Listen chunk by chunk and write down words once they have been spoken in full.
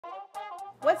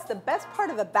What's the best part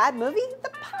of a bad movie?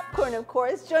 The popcorn, of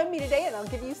course. Join me today and I'll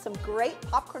give you some great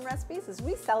popcorn recipes as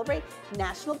we celebrate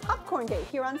National Popcorn Day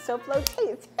here on SoFlo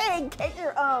Taste. Hey, get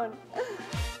your own.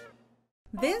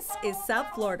 This is South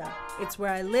Florida. It's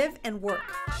where I live and work.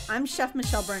 I'm Chef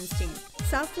Michelle Bernstein.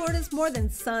 South Florida is more than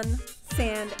sun,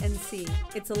 sand, and sea.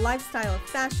 It's a lifestyle of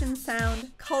fashion,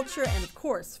 sound, culture, and of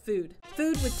course, food.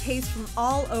 Food with taste from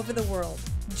all over the world.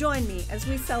 Join me as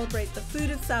we celebrate the food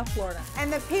of South Florida.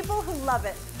 And the people who love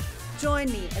it.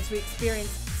 Join me as we experience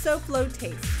SoFlo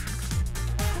Taste.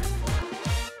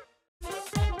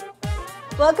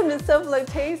 Welcome to SoFlo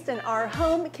Taste and our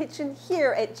home kitchen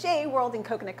here at J World in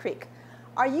Coconut Creek.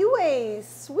 Are you a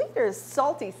sweet or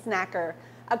salty snacker?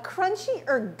 A crunchy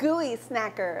or gooey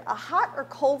snacker? A hot or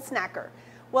cold snacker?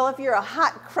 Well, if you're a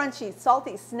hot, crunchy,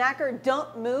 salty snacker,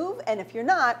 don't move. And if you're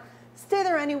not, stay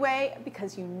there anyway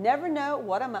because you never know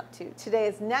what I'm up to. Today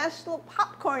is National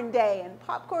Popcorn Day and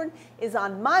popcorn is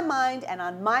on my mind and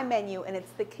on my menu, and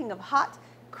it's the king of hot,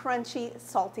 crunchy,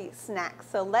 salty snacks.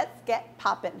 So let's get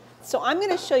poppin'. So I'm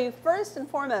gonna show you first and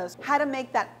foremost how to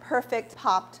make that perfect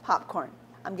popped popcorn.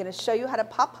 I'm gonna show you how to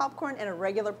pop popcorn in a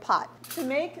regular pot. To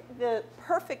make the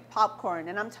perfect popcorn,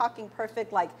 and I'm talking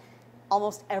perfect like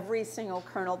almost every single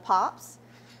kernel pops,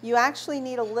 you actually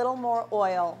need a little more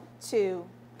oil to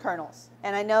kernels.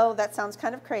 And I know that sounds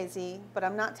kind of crazy, but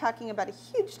I'm not talking about a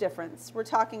huge difference. We're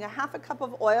talking a half a cup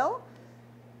of oil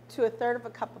to a third of a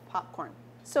cup of popcorn.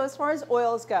 So as far as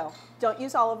oils go, don't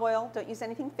use olive oil, don't use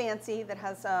anything fancy that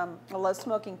has a low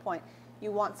smoking point.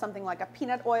 You want something like a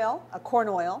peanut oil, a corn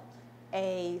oil,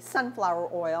 a sunflower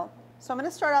oil. So I'm going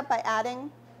to start out by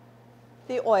adding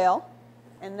the oil,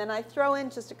 and then I throw in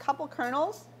just a couple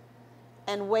kernels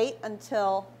and wait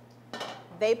until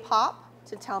they pop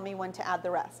to tell me when to add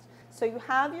the rest. So you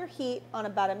have your heat on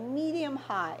about a medium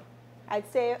high. I'd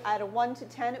say at a 1 to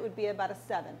 10 it would be about a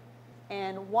 7.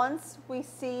 And once we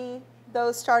see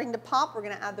those starting to pop, we're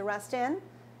going to add the rest in,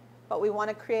 but we want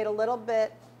to create a little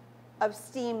bit of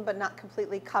steam but not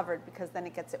completely covered because then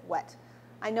it gets it wet.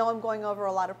 I know I'm going over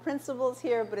a lot of principles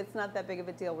here, but it's not that big of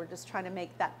a deal. We're just trying to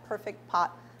make that perfect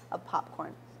pot of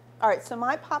popcorn. All right, so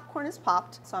my popcorn is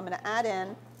popped, so I'm going to add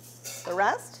in the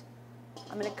rest.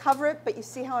 I'm going to cover it, but you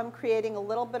see how I'm creating a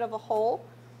little bit of a hole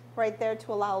right there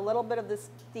to allow a little bit of the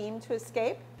steam to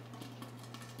escape.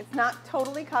 It's not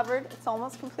totally covered. It's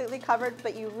almost completely covered,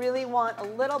 but you really want a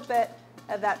little bit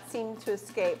of that steam to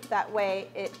escape. That way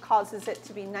it causes it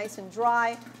to be nice and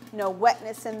dry, no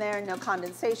wetness in there, no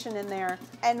condensation in there.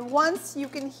 And once you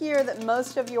can hear that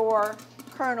most of your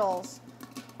kernels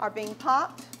are being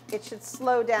popped, it should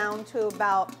slow down to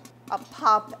about a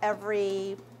pop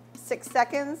every 6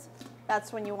 seconds.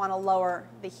 That's when you want to lower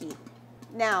the heat.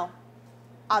 Now,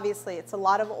 obviously it's a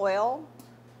lot of oil,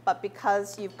 but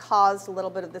because you've caused a little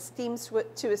bit of the steam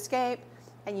to escape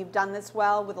and you've done this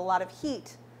well with a lot of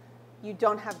heat, you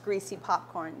don't have greasy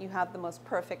popcorn. You have the most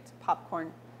perfect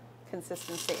popcorn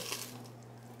consistency.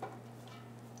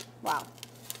 Wow.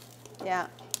 Yeah,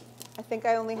 I think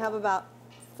I only have about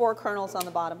 4 kernels on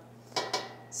the bottom.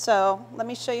 So let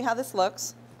me show you how this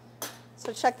looks.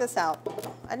 So check this out.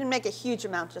 I didn't make a huge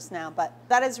amount just now, but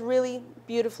that is really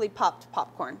beautifully popped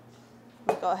popcorn.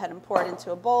 Let me go ahead and pour it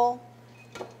into a bowl.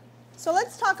 So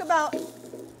let's talk about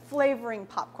flavoring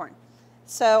popcorn.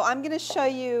 So I'm going to show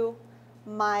you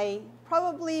I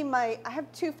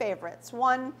have 2 favorites.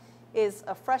 One is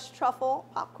a fresh truffle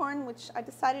popcorn, which I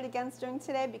decided against doing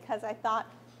today because I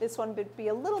thought this one would be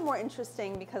a little more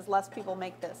interesting because less people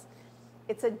make this.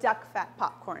 It's a duck fat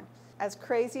popcorn. As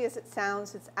crazy as it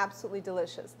sounds, it's absolutely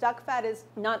delicious. Duck fat is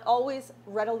not always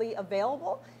readily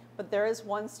available, but there is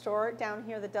one store down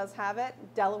here that does have it.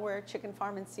 Delaware Chicken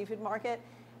Farm and Seafood Market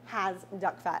has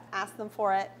duck fat. Ask them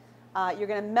for it. You're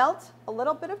going to melt a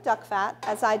little bit of duck fat,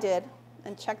 as I did,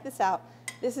 and check this out.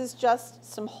 This is just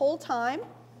some whole thyme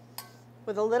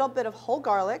with a little bit of whole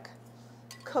garlic,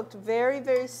 cooked very,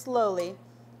 very slowly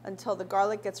until the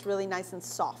garlic gets really nice and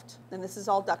soft. And this is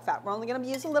all duck fat. We're only going to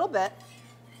use a little bit.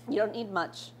 You don't need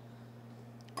much.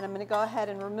 And I'm going to go ahead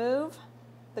and remove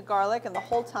the garlic and the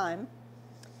whole thyme.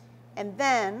 And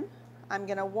then I'm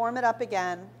going to warm it up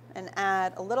again and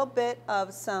add a little bit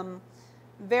of some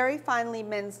very finely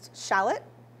minced shallot,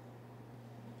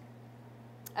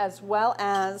 as well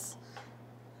as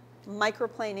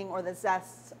microplaning or the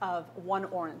zests of 1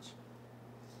 orange.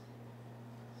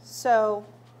 So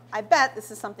I bet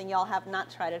this is something y'all have not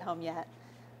tried at home yet.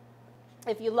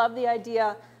 If you love the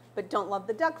idea but don't love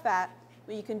the duck fat,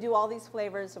 well, you can do all these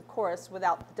flavors, of course,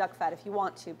 without the duck fat if you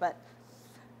want to, but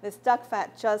this duck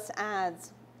fat just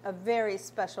adds a very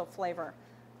special flavor.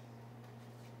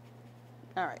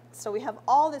 All right, so we have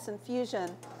all this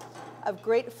infusion of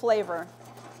great flavor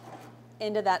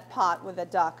into that pot with a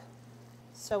duck.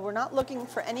 So we're not looking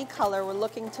for any color. We're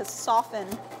looking to soften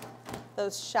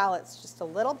those shallots just a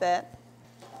little bit.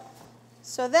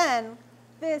 So then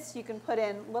this you can put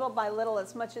in little by little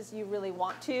as much as you really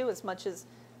want to, as much as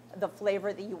the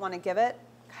flavor that you want to give it.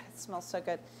 God, it smells so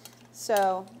good.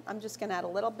 So I'm just going to add a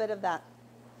little bit of that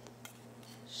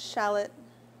shallot,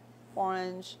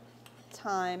 orange,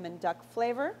 thyme, and duck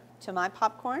flavor to my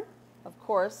popcorn. Of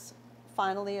course,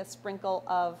 finally a sprinkle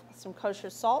of some kosher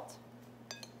salt.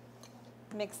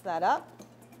 Mix that up.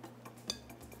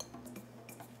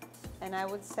 And I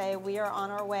would say we are on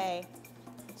our way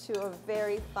to a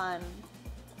very fun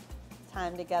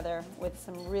time together with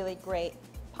some really great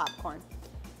popcorn.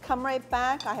 Come right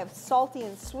back. I have salty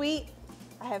and sweet.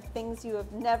 I have things you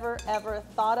have never ever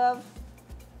thought of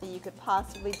that you could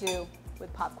possibly do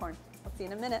with popcorn. I'll see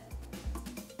you in a minute.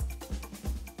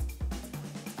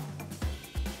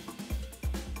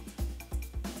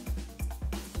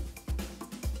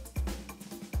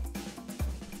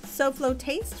 SoFlo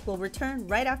Taste will return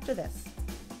right after this.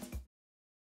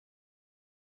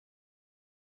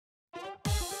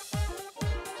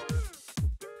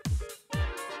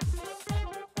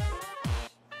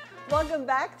 Welcome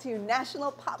back to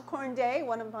National Popcorn Day,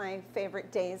 one of my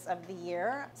favorite days of the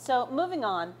year. So moving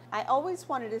on, I always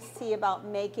wanted to see about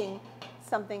making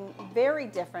something very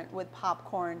different with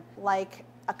popcorn, like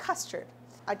a custard.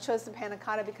 I chose the panna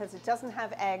cotta because it doesn't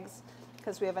have eggs,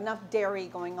 because we have enough dairy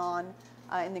going on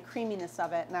in the creaminess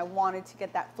of it, and I wanted to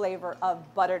get that flavor of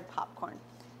buttered popcorn.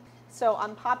 So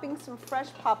I'm popping some fresh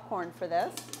popcorn for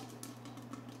this,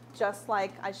 just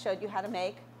like I showed you how to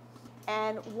make.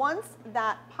 And once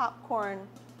that popcorn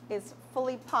is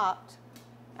fully popped,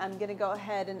 I'm going to go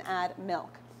ahead and add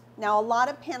milk. Now, a lot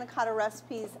of panna cotta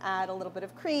recipes add a little bit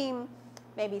of cream,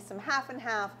 maybe some half and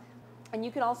half. And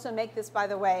you can also make this, by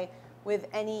the way, with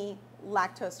any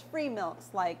lactose-free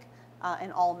milks, like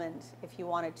an almond if you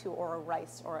wanted to, or a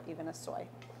rice, or even a soy.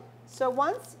 So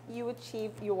once you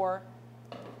achieve your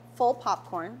full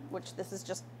popcorn, which this is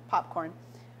just popcorn,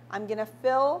 I'm going to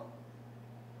fill,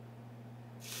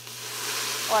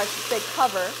 or I should say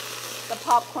cover, the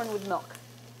popcorn with milk.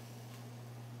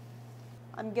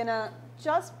 I'm going to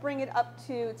just bring it up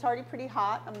to, it's already pretty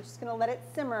hot, I'm just going to let it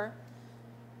simmer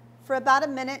for about a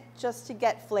minute just to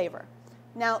get flavor.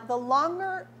 Now, the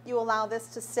longer you allow this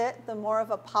to sit, the more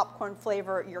of a popcorn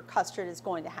flavor your custard is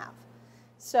going to have.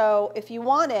 So if you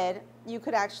wanted, you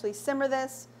could actually simmer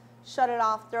this, shut it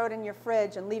off, throw it in your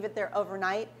fridge, and leave it there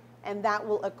overnight, and that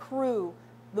will accrue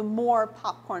the more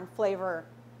popcorn flavor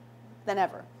than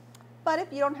ever. But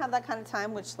if you don't have that kind of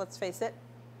time, which, let's face it,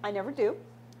 I never do,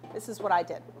 this is what I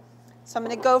did. So I'm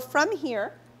going to go from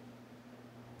here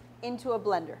into a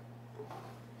blender.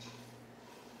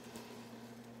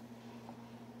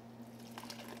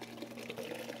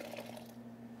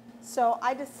 So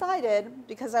I decided,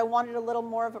 because I wanted a little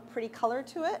more of a pretty color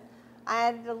to it, I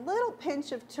added a little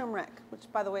pinch of turmeric,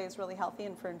 which, by the way, is really healthy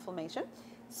and for inflammation.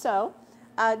 So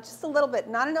just a little bit,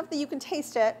 not enough that you can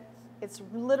taste it. It's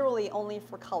literally only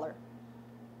for color.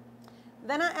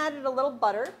 Then I added a little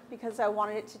butter because I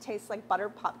wanted it to taste like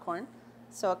buttered popcorn.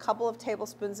 So a couple of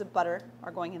tablespoons of butter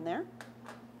are going in there.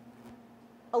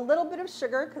 A little bit of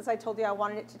sugar because I told you I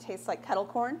wanted it to taste like kettle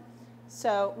corn.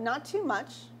 So not too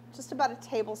much, just about a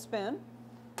tablespoon.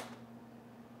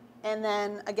 And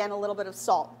then again, a little bit of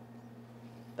salt,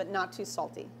 but not too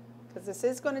salty because this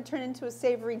is going to turn into a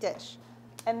savory dish.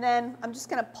 And then I'm just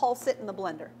going to pulse it in the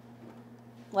blender.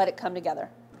 Let it come together.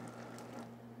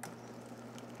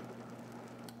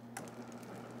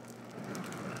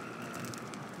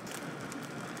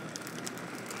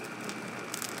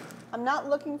 I'm not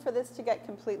looking for this to get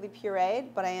completely pureed,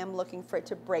 but I am looking for it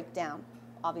to break down.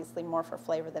 Obviously more for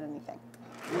flavor than anything.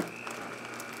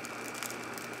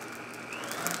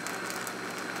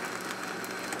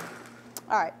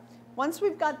 All right, once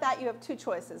we've got that, you have two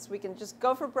choices. We can just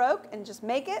go for broke and just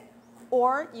make it,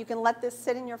 or you can let this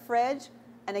sit in your fridge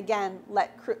and again,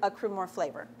 let accrue more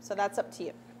flavor. So that's up to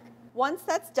you. Once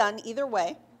that's done, either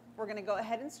way, we're gonna go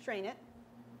ahead and strain it.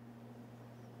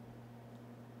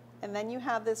 And then you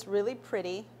have this really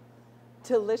pretty,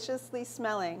 deliciously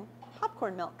smelling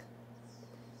popcorn milk.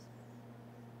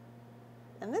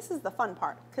 And this is the fun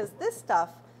part, because this stuff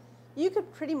you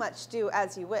could pretty much do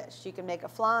as you wish. You can make a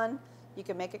flan, you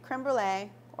can make a creme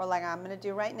brulee, or like I'm going to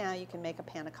do right now, you can make a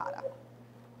panna cotta.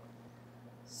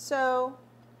 So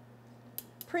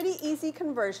pretty easy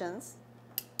conversions.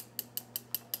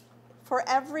 For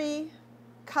every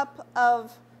cup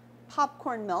of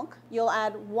popcorn milk, you'll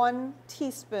add 1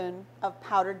 teaspoon of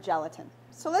powdered gelatin.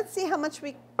 So let's see how much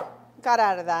we got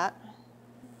out of that.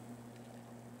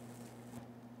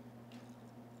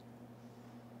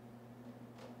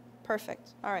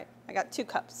 Perfect. All right, I got 2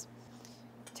 cups.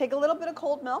 Take a little bit of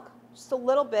cold milk, just a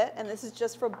little bit, and this is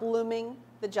just for blooming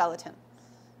the gelatin.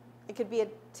 It could be a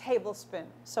tablespoon.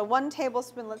 So 1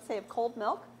 tablespoon, let's say, of cold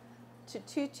milk to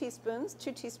 2 teaspoons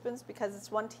because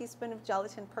it's 1 teaspoon of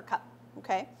gelatin per cup,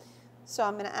 okay? So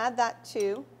I'm gonna add that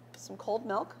to some cold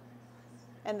milk,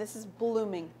 and this is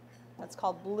blooming. That's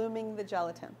called blooming the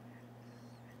gelatin.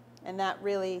 And that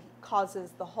really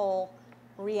causes the whole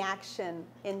reaction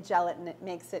in gelatin. It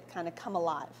makes it kind of come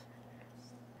alive.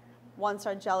 Once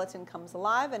our gelatin comes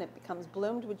alive and it becomes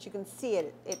bloomed, which you can see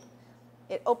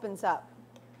it opens up.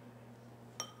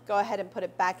 Go ahead and put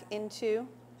it back into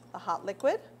the hot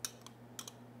liquid.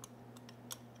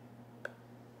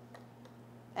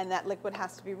 And that liquid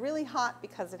has to be really hot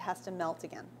because it has to melt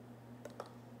again.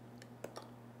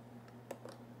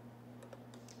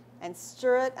 And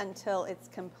stir it until it's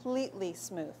completely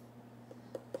smooth.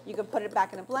 You could put it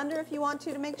back in a blender if you want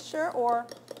to make sure, or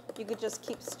you could just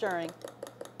keep stirring.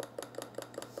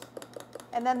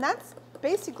 And then that's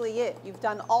basically it. You've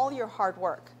done all your hard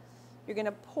work. You're going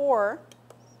to pour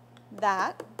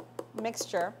that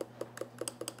mixture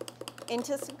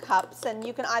into some cups, and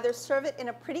you can either serve it in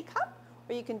a pretty cup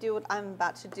or you can do what I'm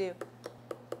about to do.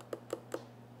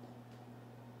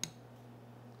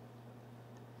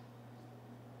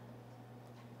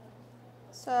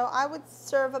 So I would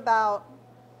serve about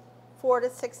 4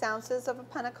 to 6 ounces of a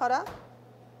panna cotta,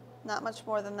 not much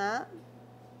more than that.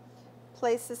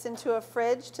 Place this into a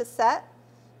fridge to set.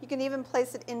 You can even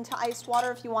place it into ice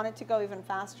water if you want it to go even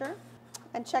faster.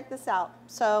 And check this out.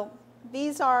 So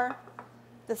these are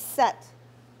the set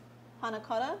panna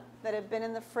cotta that have been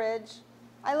in the fridge.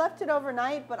 I left it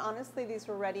overnight, but honestly these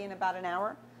were ready in about an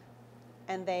hour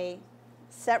and they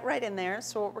set right in there.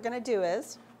 So what we're going to do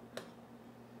is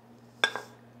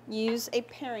use a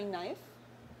paring knife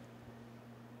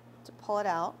to pull it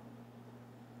out.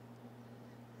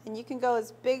 And you can go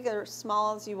as big or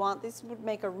small as you want. These would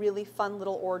make a really fun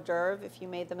little hors d'oeuvre if you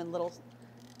made them in little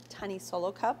tiny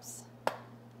solo cups.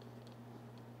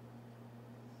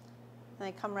 And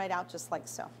they come right out just like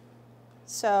so.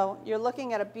 So you're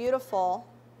looking at a beautiful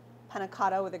panna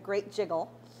cotta with a great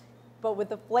jiggle, but with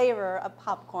the flavor of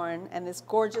popcorn and this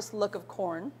gorgeous look of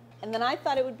corn. And then I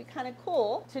thought it would be kind of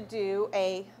cool to do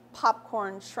a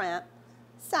popcorn shrimp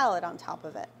salad on top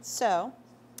of it. So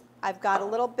I've got a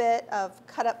little bit of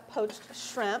cut up poached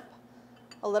shrimp,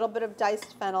 a little bit of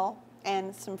diced fennel,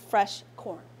 and some fresh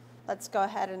corn. Let's go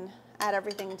ahead and add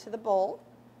everything into the bowl.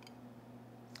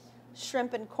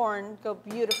 Shrimp and corn go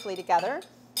beautifully together.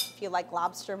 If you like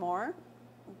lobster more,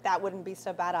 that wouldn't be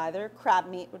so bad either. Crab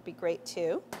meat would be great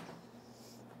too.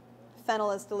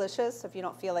 Fennel is delicious. If you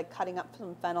don't feel like cutting up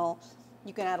some fennel,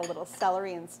 you can add a little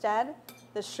celery instead.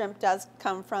 The shrimp does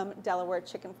come from Delaware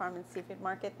Chicken Farm and Seafood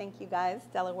Market. Thank you guys,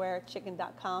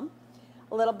 delawarechicken.com.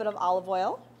 A little bit of olive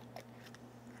oil.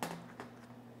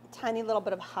 Tiny little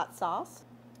bit of hot sauce.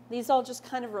 These all just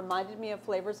kind of reminded me of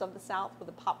flavors of the South with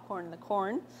the popcorn and the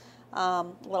corn. A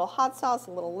little hot sauce,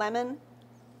 a little lemon.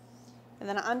 And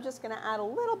then I'm just going to add a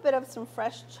little bit of some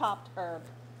fresh chopped herb.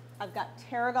 I've got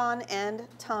tarragon and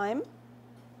thyme,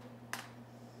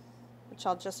 which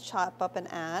I'll just chop up and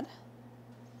add.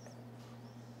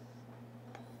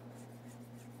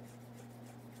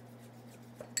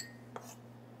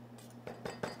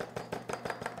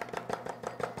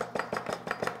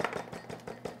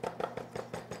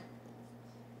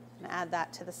 And add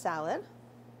that to the salad.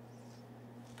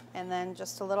 And then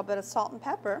just a little bit of salt and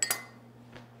pepper.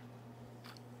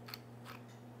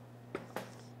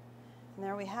 And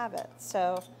there we have it.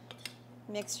 So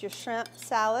mix your shrimp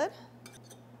salad.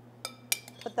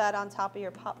 Put that on top of your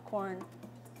popcorn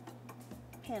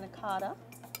panna cotta.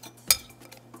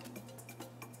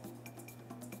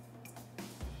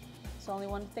 There's only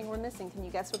one thing we're missing. Can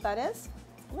you guess what that is?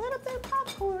 A little bit of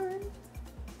popcorn,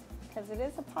 because it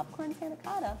is a popcorn panna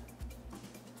cotta.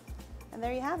 And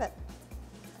there you have it.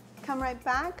 Come right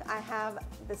back. I have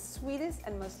the sweetest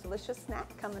and most delicious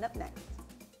snack coming up next.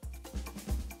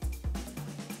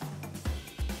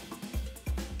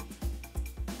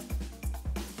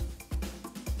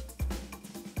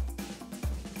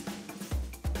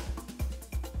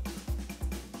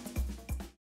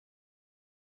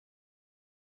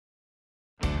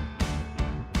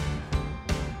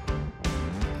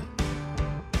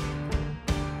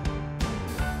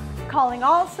 Calling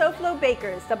all SoFlo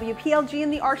bakers, WPLG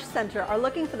and the Arch Center are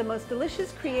looking for the most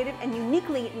delicious, creative, and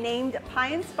uniquely named pie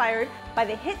inspired by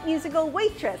the hit musical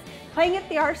Waitress, playing at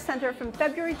the Arch Center from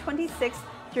February 26th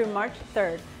through March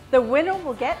 3rd. The winner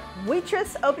will get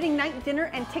Waitress opening night dinner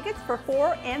and tickets for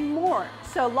 4 and more.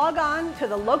 So log on to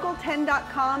the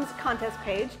local10.com's contest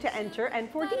page to enter and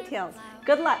for details.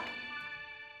 Good luck.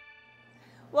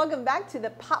 Welcome back to the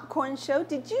Popcorn Show.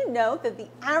 Did you know that the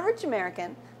average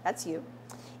American, that's you,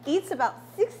 eats about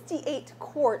 68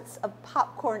 quarts of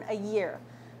popcorn a year?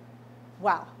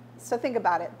 Wow. So think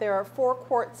about it. There are 4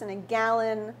 quarts in a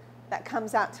gallon. That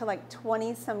comes out to like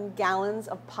 20 some gallons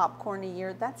of popcorn a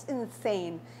year. That's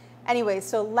insane. Anyway,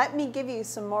 so let me give you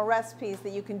some more recipes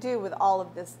that you can do with all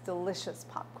of this delicious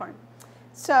popcorn.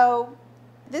 So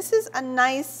this is a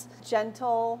nice,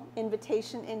 gentle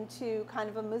invitation into kind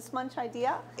of a Moose Munch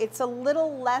idea. It's a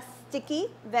little less sticky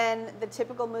than the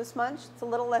typical Moose Munch. It's a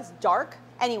little less dark.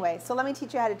 Anyway, so let me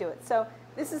teach you how to do it. So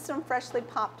this is some freshly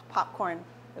popped popcorn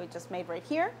that we just made right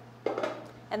here.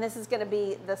 And this is going to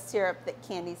be the syrup that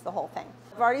candies the whole thing.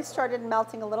 I've already started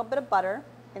melting a little bit of butter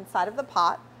inside of the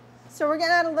pot. So we're going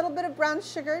to add a little bit of brown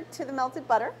sugar to the melted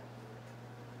butter.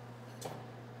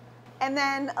 And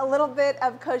then a little bit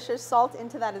of kosher salt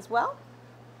into that as well.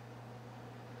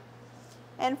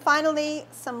 And finally,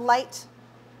 some light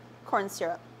corn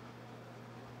syrup.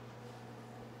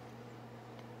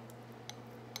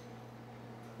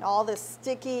 All this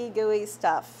sticky, gooey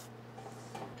stuff.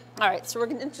 All right, so we're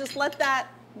going to just let that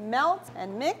melt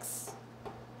and mix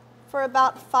for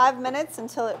about 5 minutes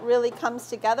until it really comes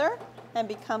together and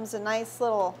becomes a nice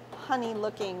little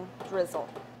honey-looking drizzle.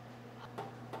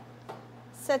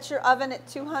 Set your oven at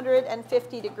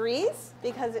 250 degrees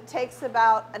because it takes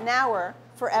about an hour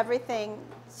for everything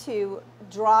to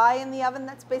dry in the oven.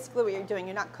 That's basically what you're doing.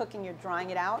 You're not cooking, you're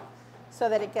drying it out so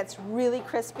that it gets really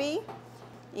crispy,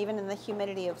 even in the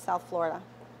humidity of South Florida.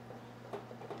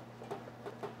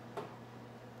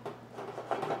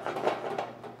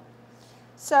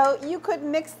 So you could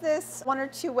mix this 1 or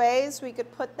 2 ways. We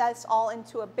could put this all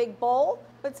into a big bowl,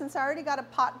 but since I already got a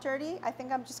pot dirty, I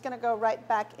think I'm just going to go right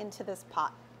back into this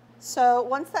pot. So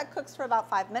once that cooks for about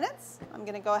 5 minutes, I'm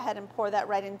going to go ahead and pour that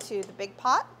right into the big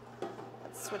pot.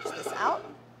 Let's switch this out.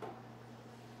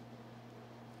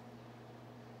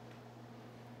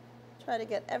 Try to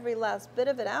get every last bit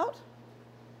of it out.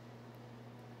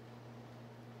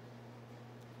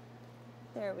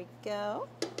 There we go.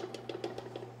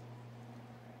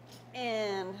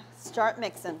 And start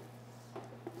mixing.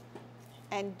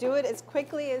 And do it as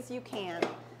quickly as you can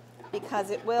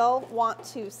because it will want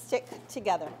to stick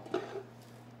together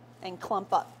and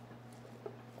clump up.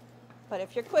 But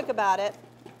if you're quick about it,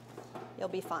 you'll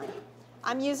be fine.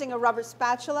 I'm using a rubber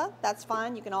spatula. That's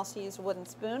fine. You can also use a wooden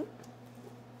spoon.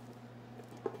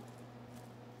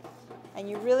 And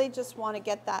you really just want to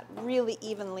get that really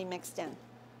evenly mixed in.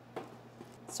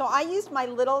 So I used my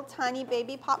little tiny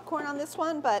baby popcorn on this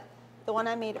one, but the one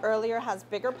I made earlier has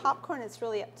bigger popcorn. It's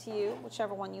really up to you,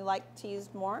 whichever one you like to use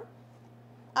more.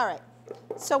 All right,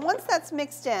 so once that's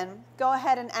mixed in, go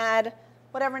ahead and add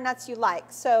whatever nuts you like.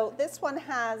 So this one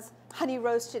has honey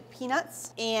roasted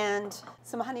peanuts and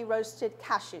some honey roasted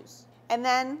cashews. And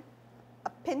then a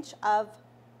pinch of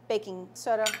baking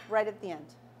soda right at the end.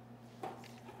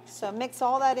 So mix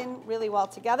all that in really well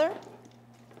together.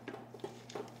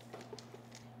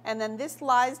 And then this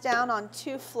lies down on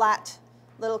 2 flat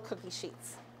little cookie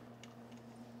sheets.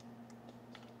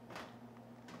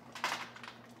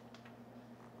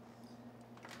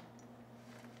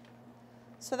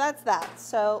 So that's that.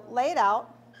 So lay it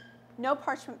out. No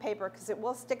parchment paper because it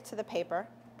will stick to the paper.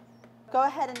 Go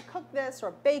ahead and cook this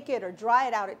or bake it or dry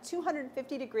it out at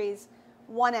 250 degrees,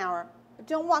 1 hour. But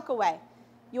don't walk away.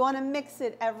 You want to mix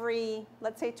it every,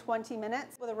 let's say, 20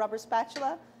 minutes with a rubber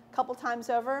spatula, a couple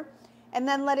times over, and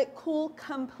then let it cool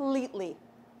completely.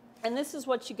 And this is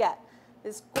what you get,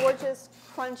 this gorgeous,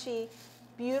 crunchy,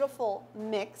 beautiful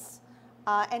mix.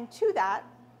 And to that,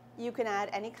 you can add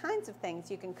any kinds of things.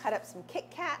 You can cut up some Kit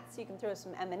Kats, you can throw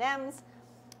some M&Ms.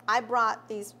 I brought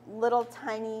these little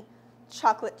tiny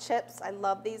chocolate chips. I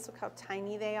love these, look how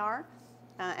tiny they are.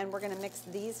 And we're gonna mix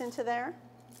these into there.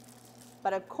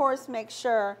 But of course, make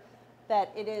sure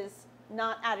that it is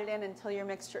not added in until your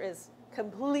mixture is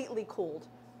completely cooled,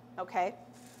 okay?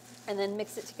 And then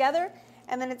mix it together.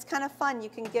 And then it's kind of fun. You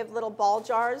can give little ball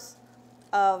jars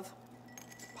of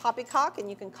poppycock, and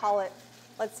you can call it,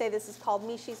 let's say this is called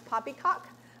Mishi's Poppycock,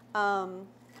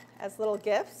 as little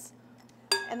gifts.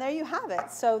 And there you have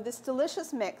it. So this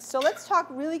delicious mix. So let's talk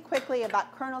really quickly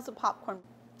about kernels of popcorn.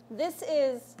 This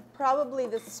is probably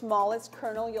the smallest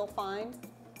kernel you'll find.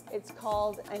 It's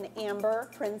called an Amber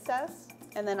Princess.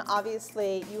 And then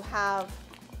obviously you have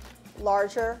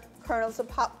larger kernels of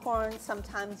popcorn.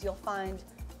 Sometimes you'll find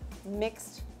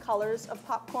mixed colors of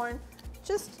popcorn.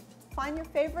 Just find your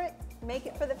favorite, make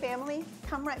it for the family,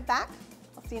 come right back.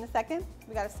 I'll see you in a second.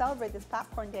 We got to celebrate this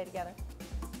popcorn day together.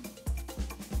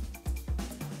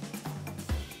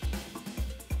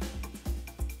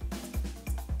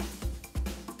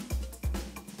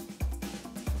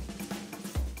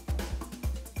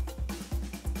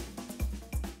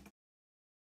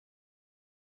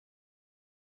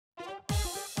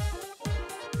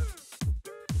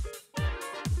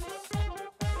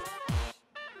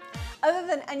 Other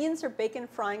than onions or bacon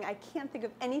frying, I can't think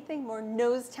of anything more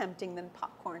nose-tempting than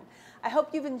popcorn. I hope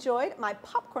you've enjoyed my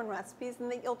popcorn recipes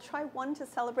and that you'll try one to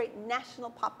celebrate National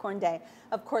Popcorn Day.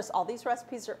 Of course, all these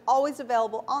recipes are always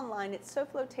available online at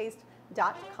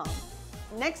SoFloTaste.com.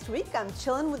 Next week, I'm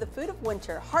chilling with the food of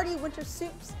winter. Hearty winter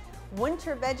soups,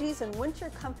 winter veggies, and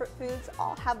winter comfort foods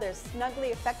all have their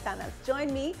snuggly effect on us.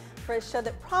 Join me for a show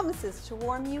that promises to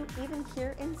warm you even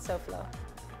here in SoFlo.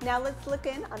 Now let's look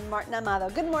in on Martin Amado.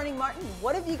 Good morning, Martin.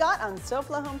 What have you got on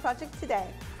SoFlo Home Project today?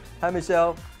 Hi,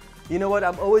 Michelle. You know what?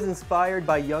 I'm always inspired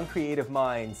by young creative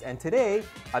minds, and today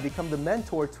I become the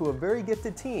mentor to a very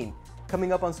gifted teen.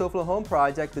 Coming up on SoFlo Home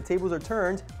Project, the tables are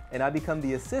turned, and I become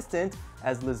the assistant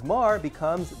as Lizmar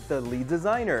becomes the lead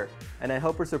designer, and I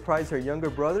help her surprise her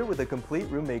younger brother with a complete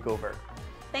room makeover.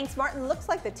 Thanks, Martin. Looks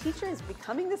like the teacher is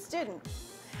becoming the student.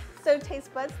 So,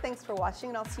 Taste Buds, thanks for watching,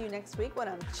 and I'll see you next week when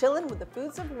I'm chilling with the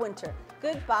foods of winter.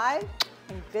 Goodbye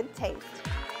and good taste.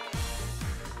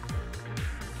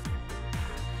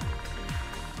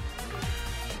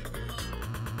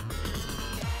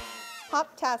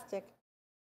 Pop-tastic.